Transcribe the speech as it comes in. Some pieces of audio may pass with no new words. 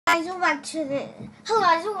guys, we're back to the. Hello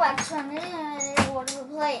guys, we're back to what we're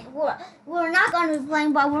playing. We're not gonna be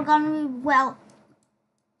playing, but we're gonna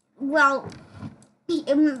be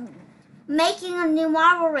making a new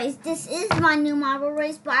marble race. This is my new marble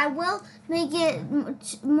race, but I will make it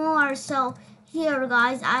more. So here,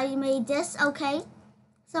 guys, I made this. Okay,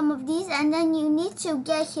 some of these, and then you need to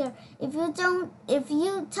get here. If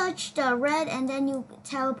you touch the red, and then you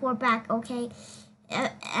teleport back. Okay.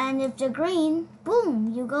 And if the green,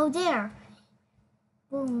 boom, you go there.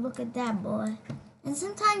 Boom, look at that, boy. And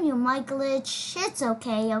sometimes you might glitch. It's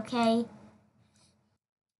okay, okay?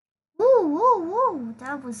 Woo, woo, woo.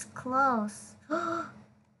 That was close.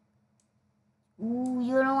 Ooh,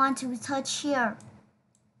 you don't want to touch here.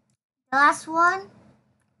 The last one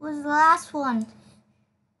was the last one.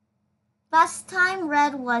 Last time,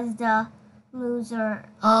 red was the loser.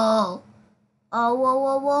 Oh, whoa,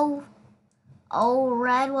 whoa, whoa. Oh,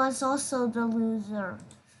 red was also the loser.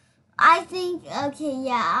 I think, okay,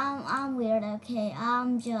 yeah, I'm weird, okay.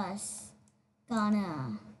 I'm just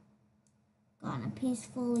gonna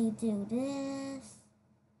peacefully do this.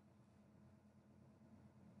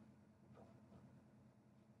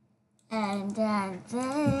 And then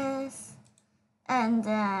this. And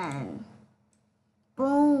then,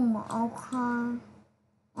 boom, okay.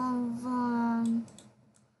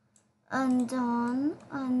 And then,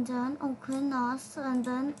 okay, nice, and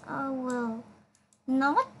then I will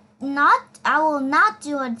I will not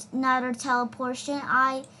do another teleportation.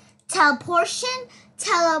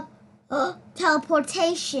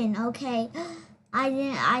 Teleportation, okay. I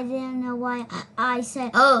didn't know why I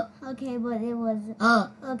said, okay, but it was,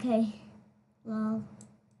 okay. Well,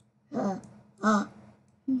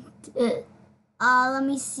 let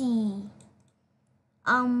me see.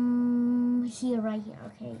 Here, right here,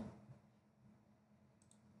 okay.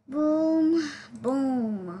 Boom,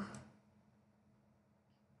 boom.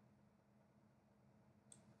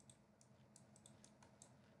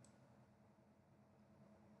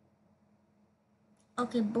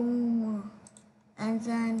 Okay, boom. And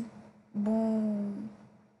then, boom.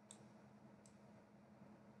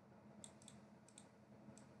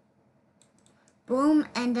 Boom,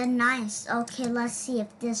 and then nice. Okay, let's see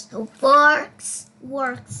if this works.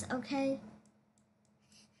 Works, okay?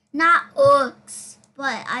 Not works.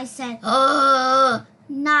 But I said, not,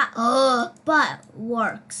 but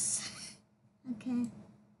works. Okay.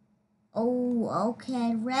 Oh,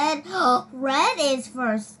 okay. Red is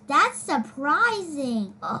first. That's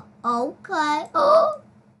surprising. Okay.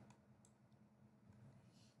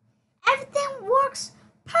 Everything works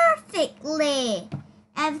perfectly.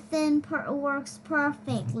 Everything works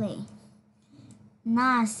perfectly.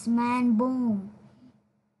 Nice, man. Boom.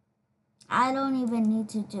 I don't even need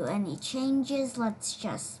to do any changes. Let's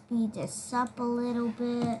just speed this up a little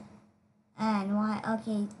bit. And why?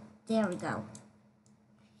 Okay, there we go.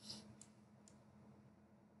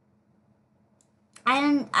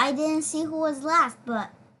 I didn't see who was last,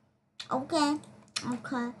 but okay.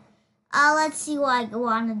 Let's see what I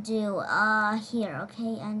want to do. Here,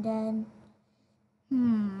 okay, and then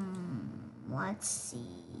let's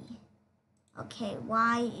see. Okay,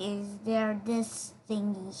 why is there this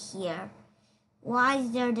thingy here? Why is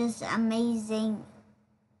there this amazing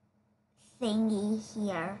thingy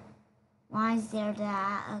here? Why is there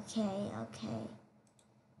that? Okay.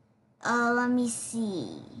 Let me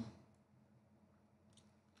see.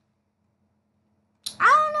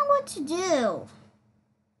 I don't know what to do.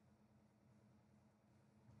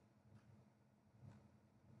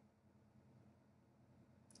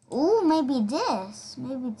 Ooh, maybe this.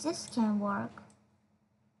 Maybe this can work.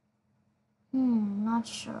 Not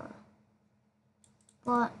sure.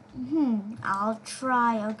 But, I'll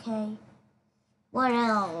try, okay. What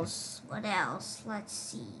else? Let's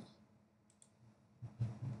see.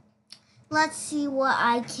 Let's see what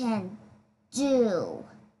I can do.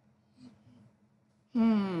 I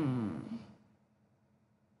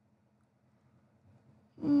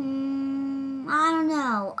don't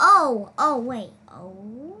know. Oh, wait.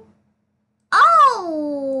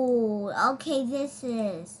 Oh, okay, this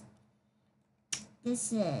is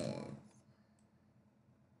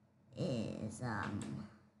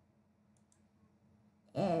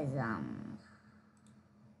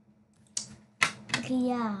okay,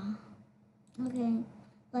 yeah. Okay,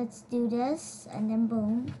 let's do this, and then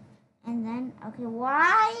boom, and then, okay,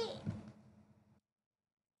 why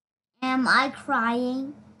am I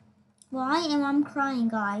crying? Why am I crying,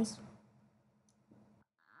 guys?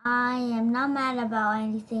 I am not mad about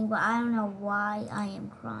anything, but I don't know why I am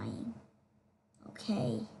crying.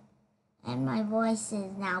 Okay, and my voice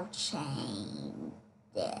is now changed.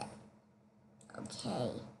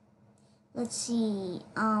 Okay. let's see.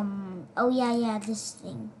 Oh yeah, this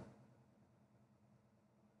thing.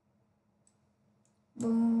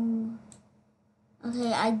 Boom.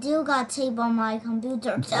 Okay, I do got tape on my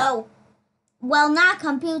computer, so. Well, not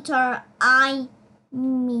computer, I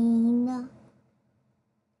mean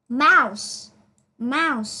mouse.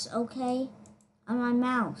 Mouse, okay? On my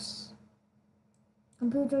mouse.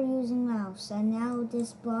 Computer using mouse. And now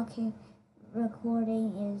this blocking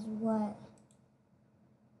recording is what?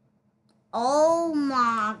 Oh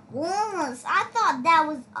my goodness. I thought that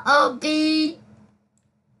was okay.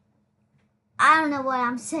 I don't know what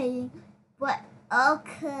I'm saying, but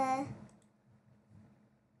okay.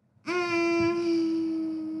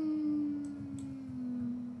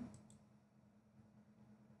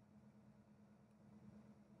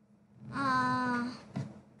 Uh,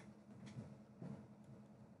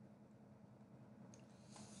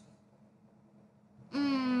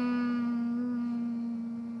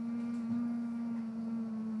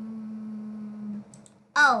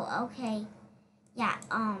 oh, okay. Yeah,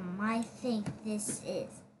 I think this is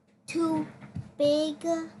too big.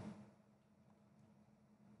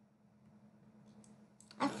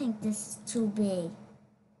 I think this is too big.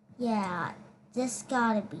 Yeah, this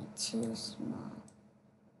gotta be too small.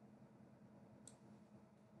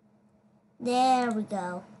 There we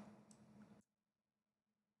go.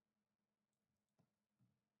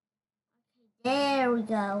 There we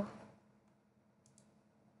go.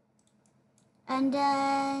 And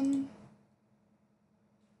then,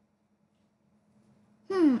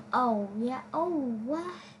 oh yeah, oh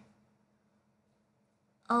what?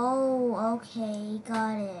 Oh, okay,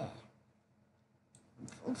 got it.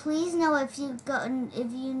 Please know if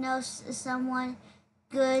you know someone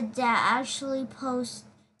good that actually posts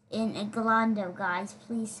in Algodoo, guys.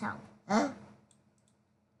 Please help.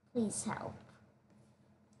 Please help.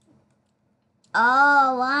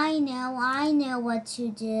 Oh, I know what to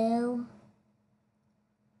do.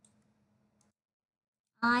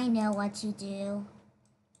 I know what to do.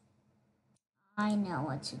 I know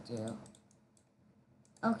what to do.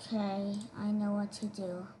 Okay, I know what to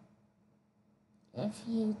do. If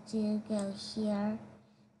you do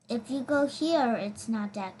go here, it's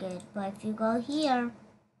not that good. But if you go here,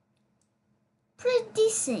 pretty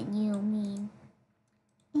decent, you mean.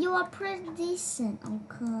 You are pretty decent,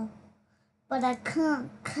 okay. But I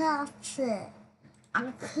can't catch it.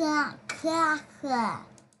 I can't catch it.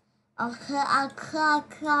 Okay, I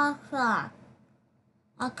can't catch it.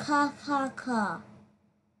 I can't catch it.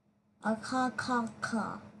 I can't catch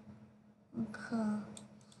it. Okay.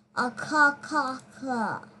 I can't catch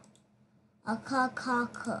it. I can't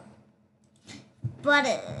catch it. But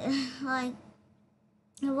like,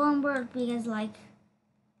 it won't work because like,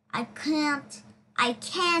 I can't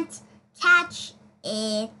catch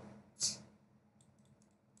it.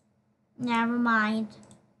 Never mind.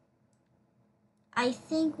 I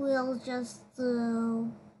think we'll just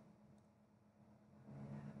do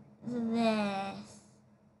this.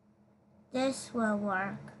 This will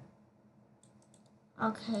work.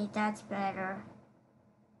 Okay, that's better.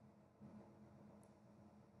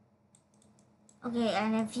 Okay,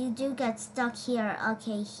 and if you do get stuck here,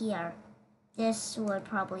 okay, here. This would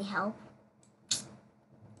probably help.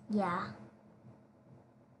 Yeah.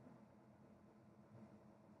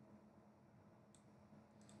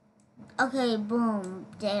 Okay, boom,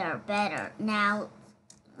 there, better. Now,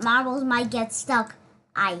 marbles might get stuck,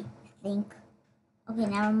 I think. Okay,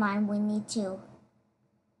 never mind, we need to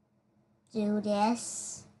do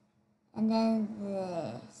this, and then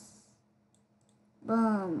this.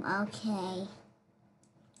 Boom, okay.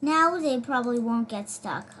 Now they probably won't get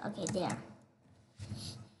stuck. Okay, there.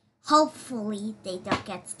 Hopefully they don't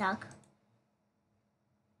get stuck.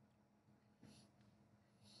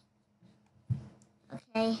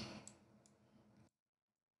 Okay.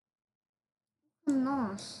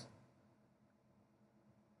 Nice.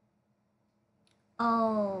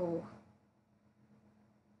 Oh.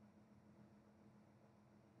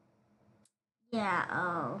 Yeah,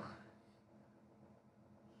 oh.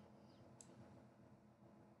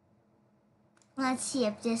 Let's see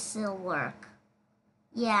if this will work.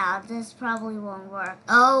 Yeah, this probably won't work.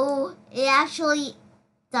 Oh, it actually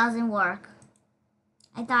doesn't work.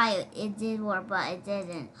 I thought it did work, but it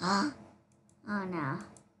didn't. Oh no.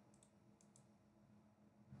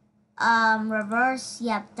 Reverse.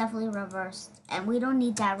 Yep, definitely reversed. And we don't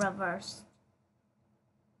need that reversed.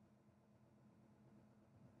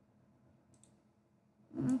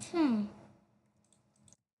 Okay.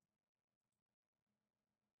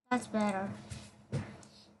 That's better.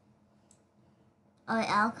 Alright,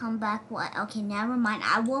 I'll come back. What? Okay, never mind.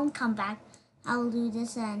 I won't come back. I'll do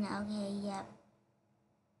this and okay, yep.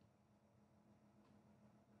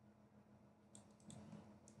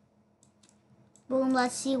 Boom,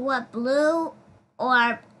 let's see what blue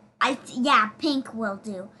or yeah, pink will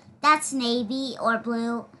do. That's navy or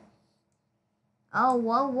blue. Oh,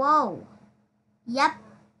 whoa, whoa. Yep.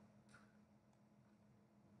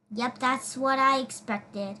 Yep, that's what I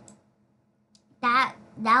expected. That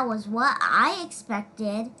was what I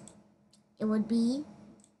expected it would be.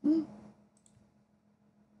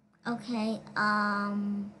 Okay,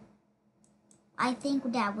 I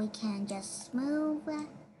think that we can just move it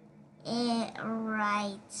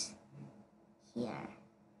right here.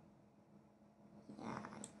 Yeah,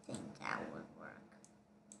 I think that would work.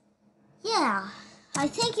 Yeah, I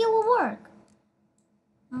think it will work.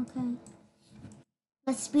 Okay.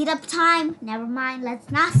 Let's speed up time. Never mind, let's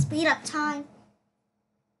not speed up time.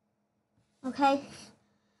 Okay.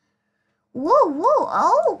 Woo, woo,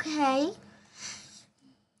 okay.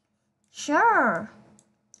 Sure.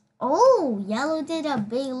 Oh, yellow did a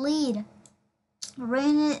big lead.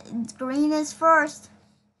 Green is first.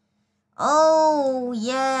 Oh,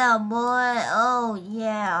 yeah, boy. Oh,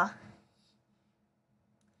 yeah.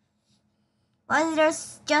 Why is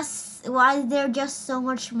there just so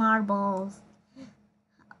much marbles?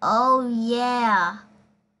 Oh, yeah.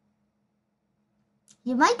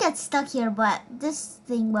 You might get stuck here, but this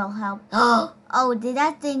thing will help. Oh, did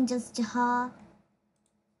that thing just jaha?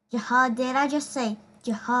 Jaha, did I just say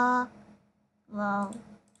jaha? Well,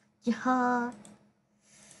 jaha.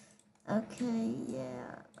 Okay,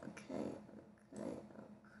 yeah, okay.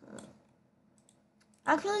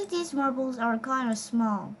 Actually, these marbles are kind of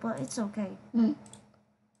small, but it's okay.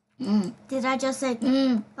 Did I just say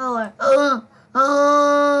or oh?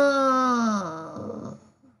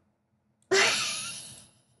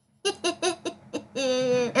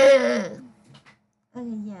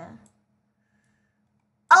 Okay, yeah.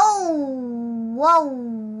 Oh, whoa,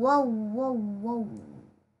 whoa, whoa, whoa.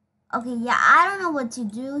 Okay, yeah, I don't know what to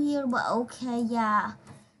do here, but okay, yeah.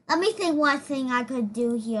 Let me think what thing I could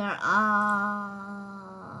do here.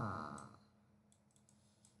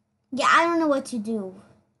 Yeah, I don't know what to do.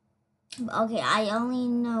 Okay, I only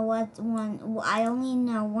know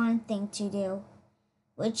one thing to do,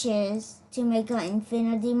 which is to make an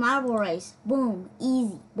infinity marble race. Boom,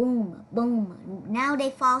 easy, boom, boom. Now they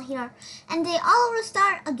fall here, and they all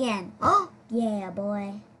restart again. Oh, yeah,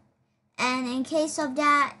 boy. And in case of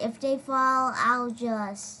that, if they fall, I'll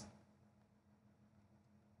just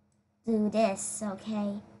do this,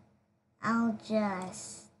 okay? I'll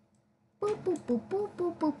just boop, boop, boop, boop,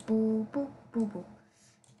 boop, boop, boop, boop, boop, boop.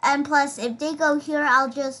 And plus, if they go here, I'll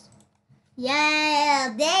just...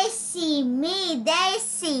 Yeah, they see me. They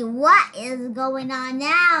see what is going on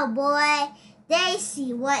now, boy. They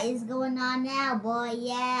see what is going on now, boy.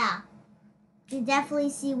 Yeah. They definitely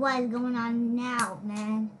see what is going on now,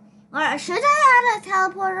 man. Or should I add a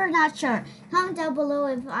teleporter? Not sure. Comment down below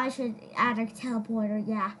if I should add a teleporter.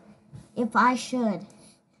 Yeah. If I should.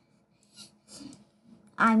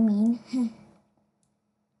 I mean.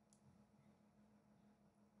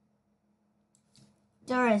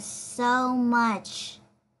 There is so much.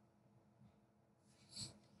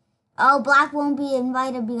 Oh, black won't be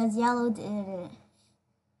invited because yellow did it.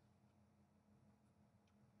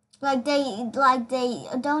 Like they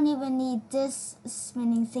don't even need this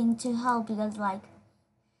spinning thing to help because like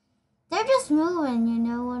they're just moving, you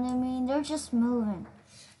know what I mean? They're just moving.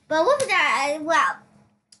 But with that, well,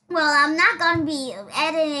 I'm not gonna be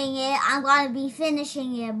editing it. I'm gonna be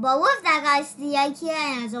finishing it. But with that, guys, the IKEA,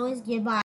 and as always, goodbye.